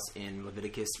laws in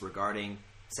Leviticus regarding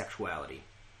sexuality?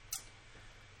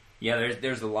 Yeah,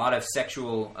 there's a lot of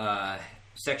sexual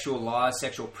laws,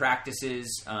 sexual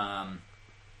practices, and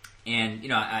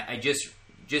I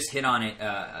just hit on it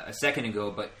a second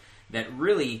ago, but that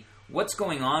really what's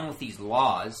going on with these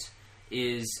laws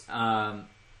is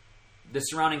the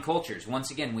surrounding cultures. Once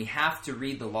again, we have to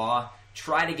read the law,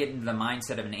 try to get into the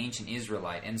mindset of an ancient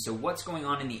Israelite, and so what's going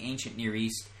on in the ancient Near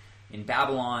East, in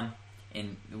Babylon,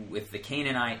 and with the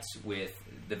Canaanites, with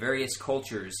the various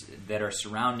cultures that are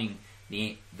surrounding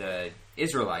the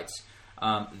Israelites.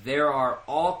 There are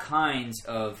all kinds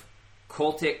of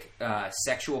cultic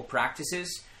sexual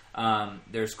practices.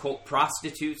 There's cult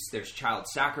prostitutes. There's child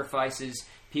sacrifices.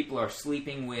 People are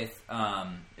sleeping with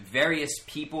various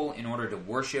people in order to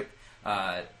worship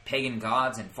pagan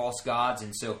gods and false gods.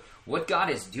 And so what God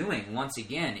is doing, once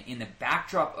again, in the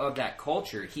backdrop of that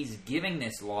culture, He's giving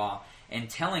this law and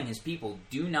telling His people,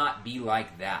 do not be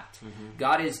like that. Mm-hmm.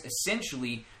 God is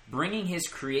essentially bringing His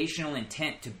creational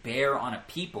intent to bear on a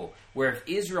people where if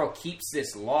Israel keeps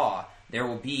this law, there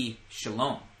will be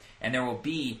shalom. And there will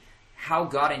be how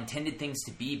God intended things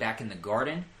to be back in the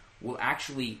garden will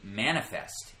actually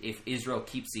manifest if Israel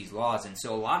keeps these laws. And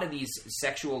so a lot of these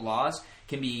sexual laws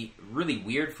can be really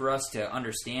weird for us to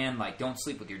understand, like don't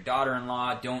sleep with your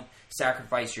daughter-in-law, don't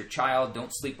sacrifice your child,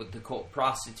 don't sleep with the cult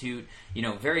prostitute,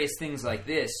 various things like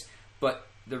this. But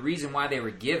the reason why they were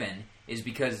given is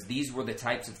because these were the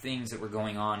types of things that were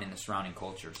going on in the surrounding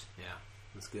cultures. Yeah,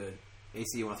 that's good.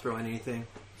 AC, you want to throw in anything?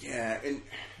 Yeah, and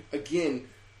again,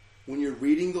 when you're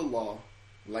reading the law,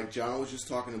 like John was just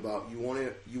talking about, you want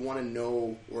to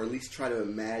know, or at least try to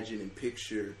imagine and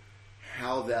picture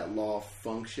how that law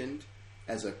functioned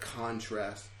as a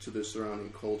contrast to the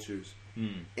surrounding cultures.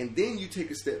 And then you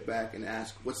take a step back and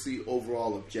ask, what's the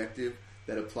overall objective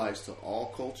that applies to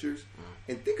all cultures?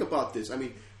 And think about this. I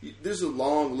mean, there's a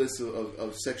long list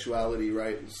of sexuality,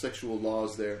 right? Sexual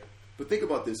laws there. But think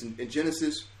about this. In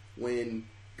Genesis, when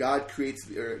God creates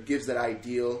or gives that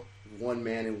ideal of one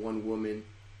man and one woman,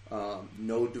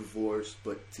 no divorce,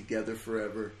 but together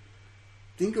forever.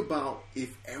 Think about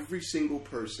if every single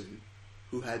person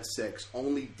who had sex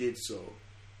only did so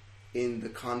in the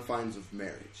confines of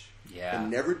marriage. Yeah.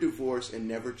 And never divorced and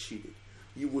never cheated.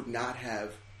 You would not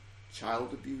have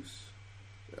child abuse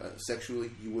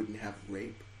sexually. You wouldn't have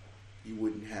rape. You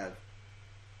wouldn't have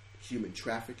human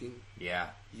trafficking. Yeah.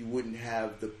 You wouldn't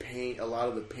have the pain, a lot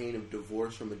of the pain of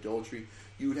divorce from adultery.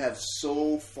 You would have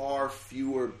so far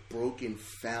fewer broken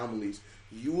families.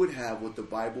 You would have what the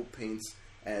Bible paints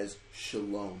as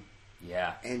shalom.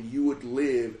 Yeah. And you would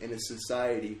live in a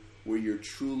society where you're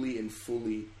truly and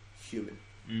fully human.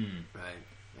 Right.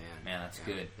 Man, that's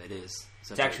good. That is.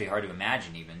 It's actually hard to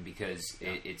imagine even because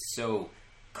it's so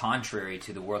contrary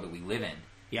to the world that we live in.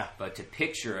 Yeah. But to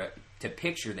picture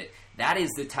that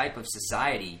is the type of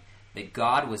society that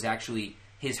God was actually,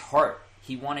 his heart,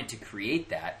 he wanted to create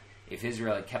that. If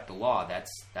Israel had kept the law,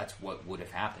 that's what would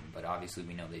have happened. But obviously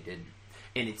we know they didn't.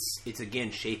 And it's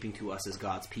again shaping to us as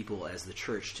God's people, as the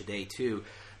church today too,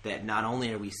 that not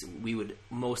only are we would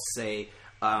most say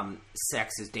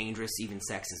sex is dangerous, even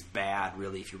sex is bad.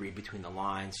 Really, if you read between the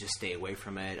lines, just stay away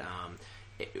from it.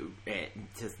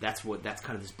 That's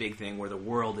kind of this big thing where the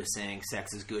world is saying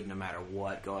sex is good no matter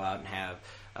what. Go out and have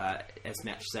as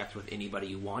much sex with anybody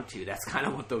you want to. That's kind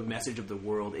of what the message of the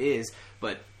world is.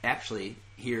 But actually,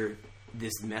 here,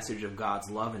 this message of God's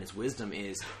love and his wisdom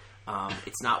is,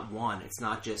 it's not one. It's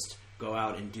not just go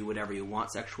out and do whatever you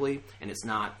want sexually, and it's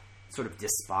not sort of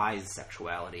despise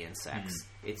sexuality and sex.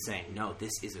 It's saying, no,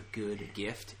 this is a good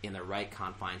gift in the right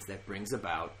confines that brings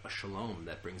about a shalom,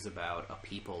 that brings about a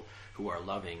people who are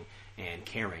loving and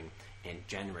caring and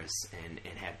generous and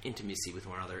have intimacy with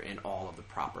one another in all of the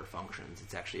proper functions.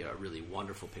 It's actually a really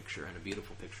wonderful picture and a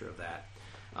beautiful picture of that.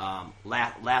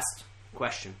 Last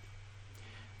question.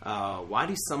 Why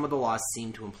do some of the laws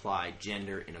seem to imply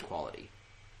gender inequality?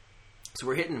 So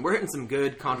we're hitting some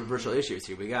good controversial issues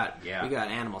here. We got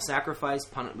animal sacrifice,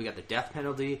 we got the death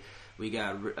penalty, we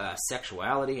got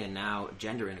sexuality, and now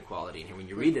gender inequality. And here, when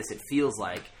you read this, it feels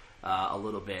like a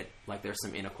little bit like there's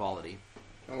some inequality.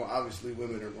 Oh, well, obviously,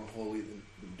 women are more holy than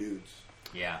dudes.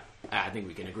 Yeah, I think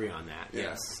we can agree on that.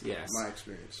 Yeah. Yes. My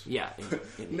experience. Yeah,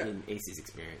 in AC's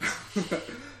experience.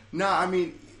 No, I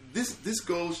mean, this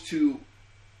goes to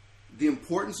the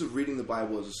importance of reading the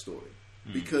Bible as a story.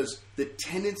 Because the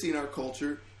tendency in our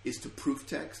culture is to proof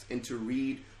text and to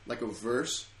read like a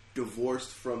verse divorced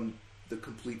from the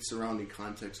complete surrounding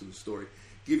context of the story.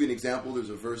 Give you an example. There's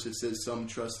a verse that says, "Some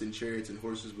trust in chariots and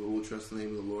horses, but will trust in the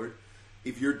name of the Lord."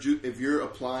 If you're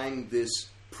applying this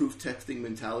proof texting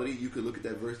mentality, you could look at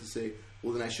that verse and say,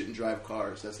 "Well, then I shouldn't drive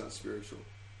cars. That's not spiritual.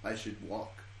 I should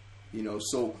walk."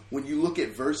 So when you look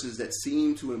at verses that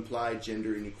seem to imply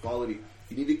gender inequality,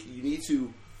 you need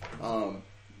to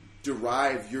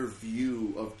derive your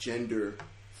view of gender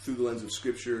through the lens of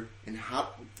Scripture, and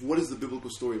what does the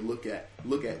biblical story look at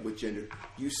with gender?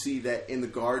 You see that in the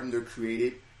garden they're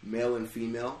created male and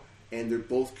female, and they're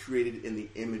both created in the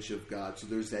image of God. So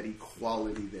there's that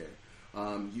equality there.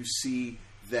 You see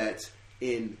that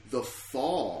in the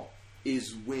fall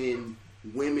is when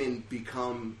women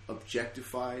become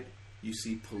objectified. You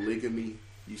see polygamy.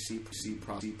 You see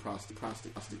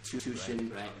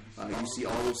prostitution. Right. You see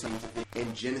all those things.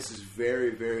 And Genesis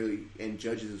very, very, and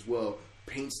Judges as well,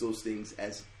 paints those things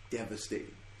as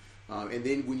devastating. And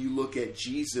then when you look at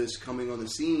Jesus coming on the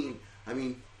scene, I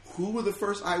mean, who were the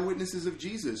first eyewitnesses of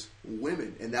Jesus?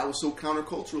 Women. And that was so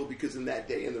countercultural because in that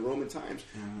day, in the Roman times,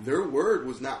 their word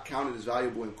was not counted as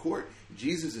valuable in court.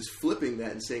 Jesus is flipping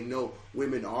that and saying, no,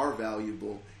 women are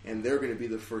valuable, and they're going to be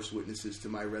the first witnesses to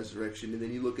my resurrection. And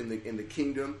then you look in the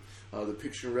kingdom, the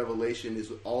picture in Revelation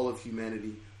is all of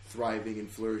humanity thriving and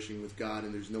flourishing with God,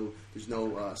 and there's no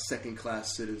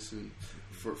second-class citizen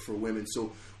for women.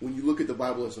 So when you look at the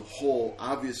Bible as a whole,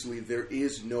 obviously there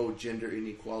is no gender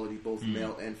inequality. Both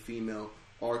male and female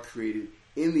are created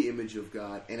in the image of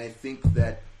God. And I think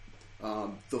that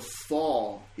the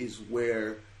fall is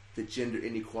where the gender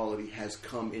inequality has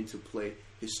come into play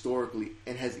historically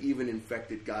and has even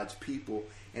infected God's people.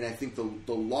 And I think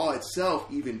the law itself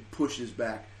even pushes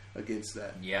back against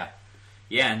that. Yeah,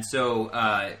 and so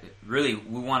really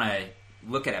we want to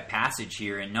look at a passage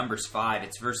here in Numbers 5.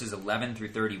 It's verses 11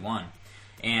 through 31.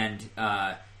 And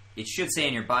it should say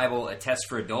in your Bible, a test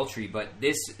for adultery. But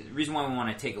the reason why we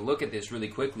want to take a look at this really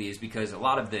quickly is because a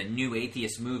lot of the new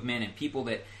atheist movement and people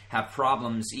that have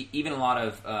problems, even a lot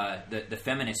of the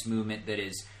feminist movement that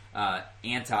is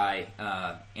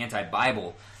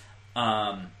anti-Bible,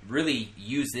 really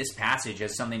use this passage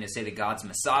as something to say that God's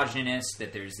misogynist,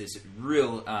 that there's this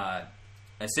real,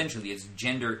 essentially, it's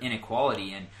gender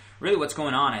inequality. And really what's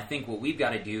going on, I think what we've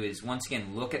got to do is, once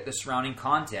again, look at the surrounding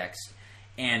context.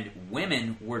 And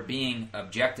women were being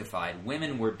objectified.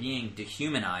 Women were being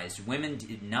dehumanized. Women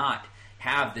did not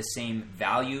have the same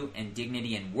value and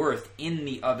dignity and worth in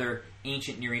the other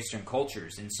ancient Near Eastern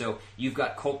cultures. And so you've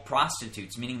got cult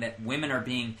prostitutes, meaning that women are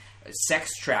being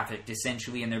sex trafficked,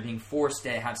 essentially, and they're being forced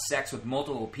to have sex with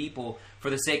multiple people for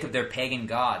the sake of their pagan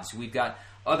gods. We've got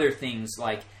other things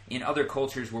like in other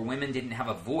cultures where women didn't have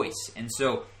a voice. And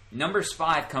so Numbers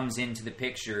 5 comes into the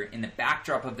picture in the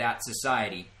backdrop of that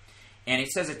society. And it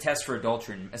says a test for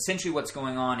adultery. And essentially what's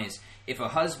going on is if a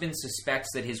husband suspects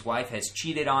that his wife has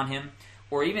cheated on him,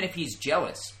 or even if he's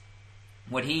jealous,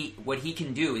 what he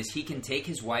can do is he can take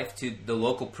his wife to the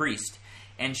local priest,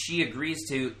 and she agrees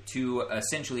to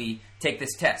essentially take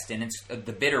this test, and it's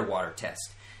the bitter water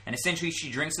test. And essentially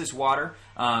she drinks this water,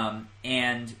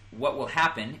 and what will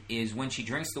happen is when she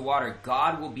drinks the water,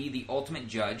 God will be the ultimate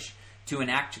judge to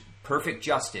enact perfect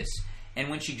justice. And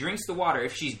when she drinks the water,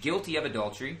 if she's guilty of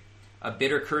adultery, a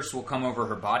bitter curse will come over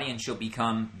her body, and she'll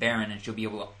become barren, and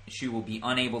she will be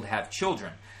unable to have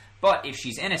children. But if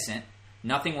she's innocent,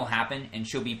 nothing will happen, and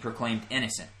she'll be proclaimed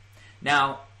innocent.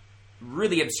 Now,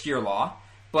 really obscure law,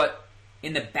 but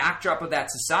in the backdrop of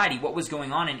that society, what was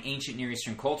going on in ancient Near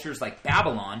Eastern cultures like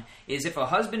Babylon is if a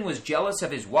husband was jealous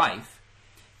of his wife,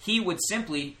 he would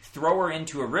simply throw her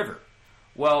into a river.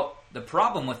 Well, the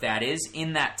problem with that is,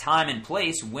 in that time and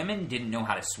place, women didn't know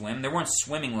how to swim. There weren't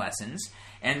swimming lessons.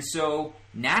 And so,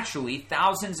 naturally,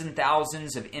 thousands and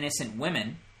thousands of innocent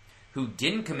women who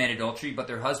didn't commit adultery, but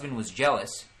their husband was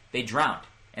jealous, they drowned,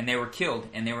 and they were killed,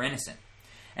 and they were innocent.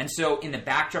 And so, in the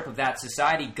backdrop of that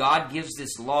society, God gives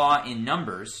this law in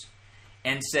Numbers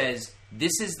and says,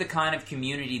 this is the kind of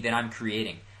community that I'm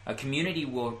creating. A community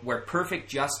where perfect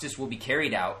justice will be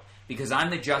carried out, because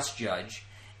I'm the just judge,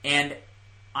 and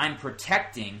I'm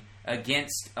protecting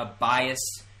against a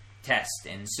biased test.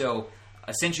 And so,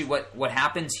 essentially what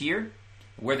happens here,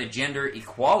 where the gender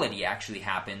equality actually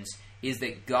happens, is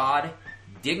that God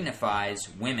dignifies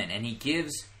women, and he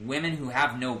gives women who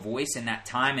have no voice in that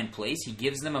time and place, he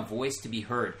gives them a voice to be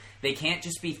heard. They can't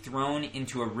just be thrown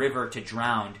into a river to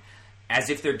drown as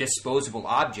if they're disposable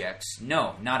objects.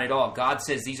 No, not at all. God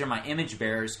says, these are my image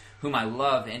bearers whom I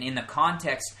love, and in the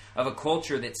context of a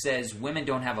culture that says women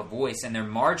don't have a voice and they're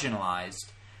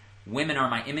marginalized, women are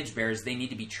my image bearers, they need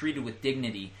to be treated with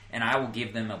dignity, and I will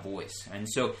give them a voice. And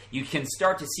so you can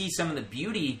start to see some of the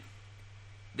beauty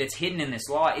that's hidden in this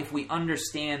law if we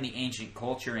understand the ancient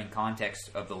culture and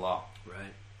context of the law.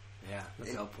 Right. Yeah,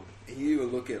 that's helpful. And you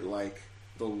even look at like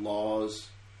the laws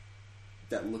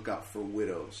that look out for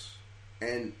widows.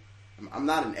 And I'm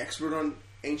not an expert on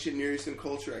ancient Near Eastern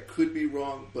culture. I could be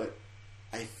wrong, but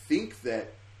I think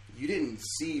that you didn't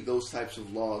see those types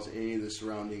of laws in any of the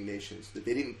surrounding nations, that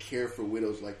they didn't care for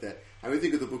widows like that. I mean,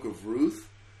 think of the book of Ruth,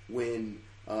 when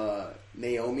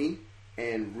Naomi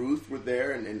and Ruth were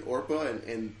there, and Orpah,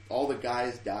 and all the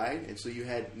guys died, and so you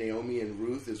had Naomi and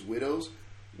Ruth as widows.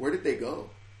 Where did they go?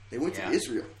 They went to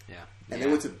Israel. Yeah. And they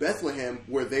went to Bethlehem,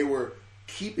 where they were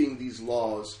keeping these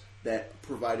laws that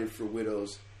provided for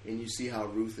widows, and you see how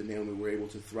Ruth and Naomi were able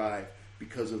to thrive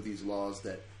because of these laws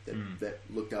that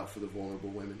looked out for the vulnerable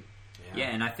women. Yeah,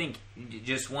 and I think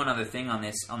just one other thing on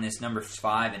this number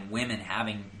 5 and women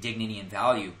having dignity and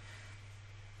value.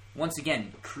 Once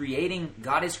again,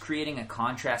 God is creating a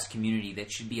contrast community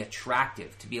that should be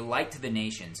attractive, to be a light to the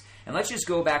nations. And let's just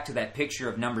go back to that picture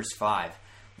of Numbers 5.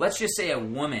 Let's just say a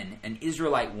woman, an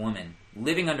Israelite woman,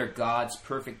 living under God's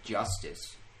perfect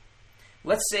justice.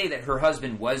 Let's say that her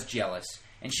husband was jealous,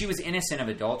 and she was innocent of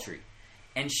adultery.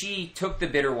 And she took the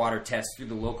bitter water test through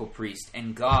the local priest,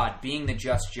 and God, being the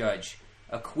just judge,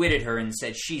 acquitted her and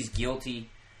said she's guilty.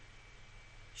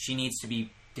 She needs to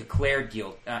be declared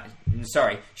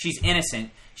she's innocent.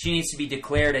 She needs to be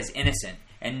declared as innocent,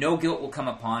 and no guilt will come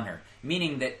upon her.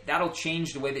 Meaning that that'll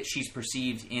change the way that she's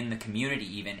perceived in the community,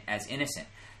 even as innocent.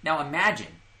 Now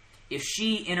imagine if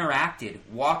she interacted,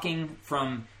 walking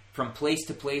from place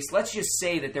to place. Let's just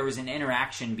say that there was an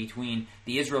interaction between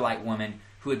the Israelite woman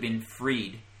who had been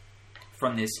freed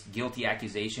from this guilty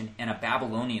accusation and a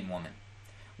Babylonian woman.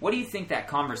 What do you think that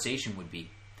conversation would be?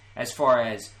 As far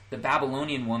as the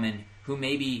Babylonian woman who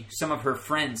maybe some of her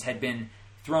friends had been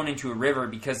thrown into a river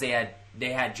because they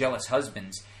had jealous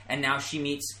husbands, and now she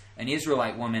meets an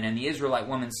Israelite woman, and the Israelite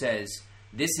woman says,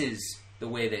 this is the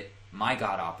way that my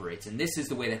God operates, and this is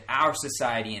the way that our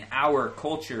society and our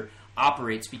culture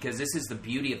operates, because this is the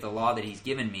beauty of the law that he's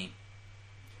given me.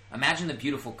 Imagine the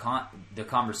beautiful the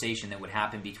conversation that would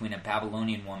happen between a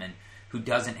Babylonian woman who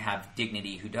doesn't have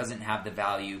dignity, who doesn't have the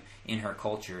value in her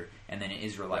culture, and then an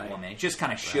Israelite woman. It just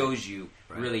kind of shows you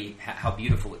really how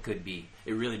beautiful it could be.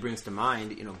 It really brings to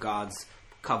mind, God's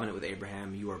covenant with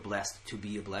Abraham. You are blessed to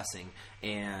be a blessing,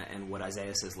 and what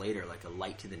Isaiah says later, like a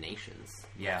light to the nations.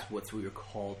 Yeah, that's what we are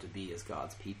called to be as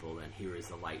God's people. And here is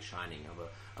the light shining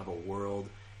of a world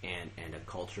and a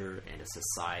culture and a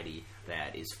society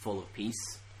that is full of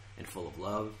peace and full of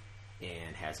love,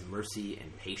 and has mercy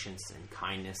and patience and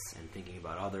kindness and thinking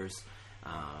about others,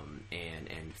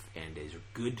 and is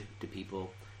good to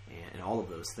people, and all of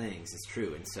those things is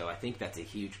true. And so I think that's a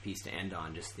huge piece to end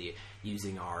on, just the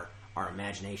using our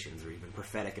imaginations, or even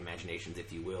prophetic imaginations,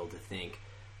 if you will, to think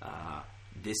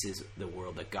this is the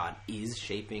world that God is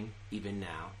shaping even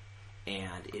now,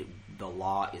 And the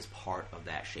law is part of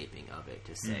that shaping of it,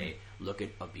 to say, look at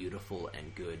a beautiful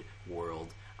and good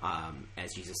world.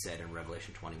 As Jesus said in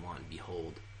Revelation 21,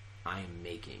 behold, I am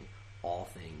making all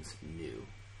things new.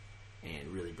 And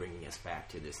really bringing us back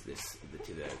to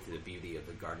the beauty of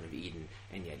the Garden of Eden,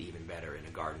 and yet even better in a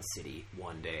garden city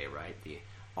one day, right?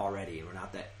 We're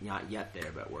not yet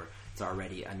there, but it's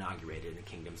already inaugurated, and the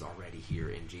kingdom's already here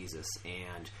in Jesus,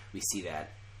 and we see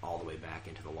that all the way back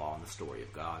into the law and the story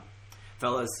of God.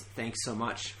 Fellas, thanks so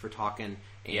much for talking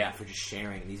and for just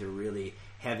sharing. These are really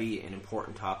heavy and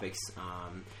important topics,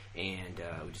 and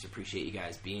we just appreciate you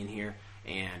guys being here,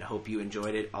 and I hope you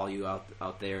enjoyed it, all you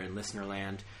out there in listener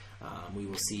land. We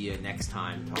will see you next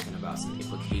time talking about some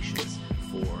implications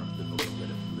for the book of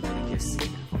Leviticus,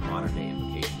 and for modern day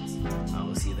implications.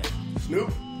 We'll see you then.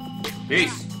 Snoop.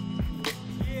 Peace.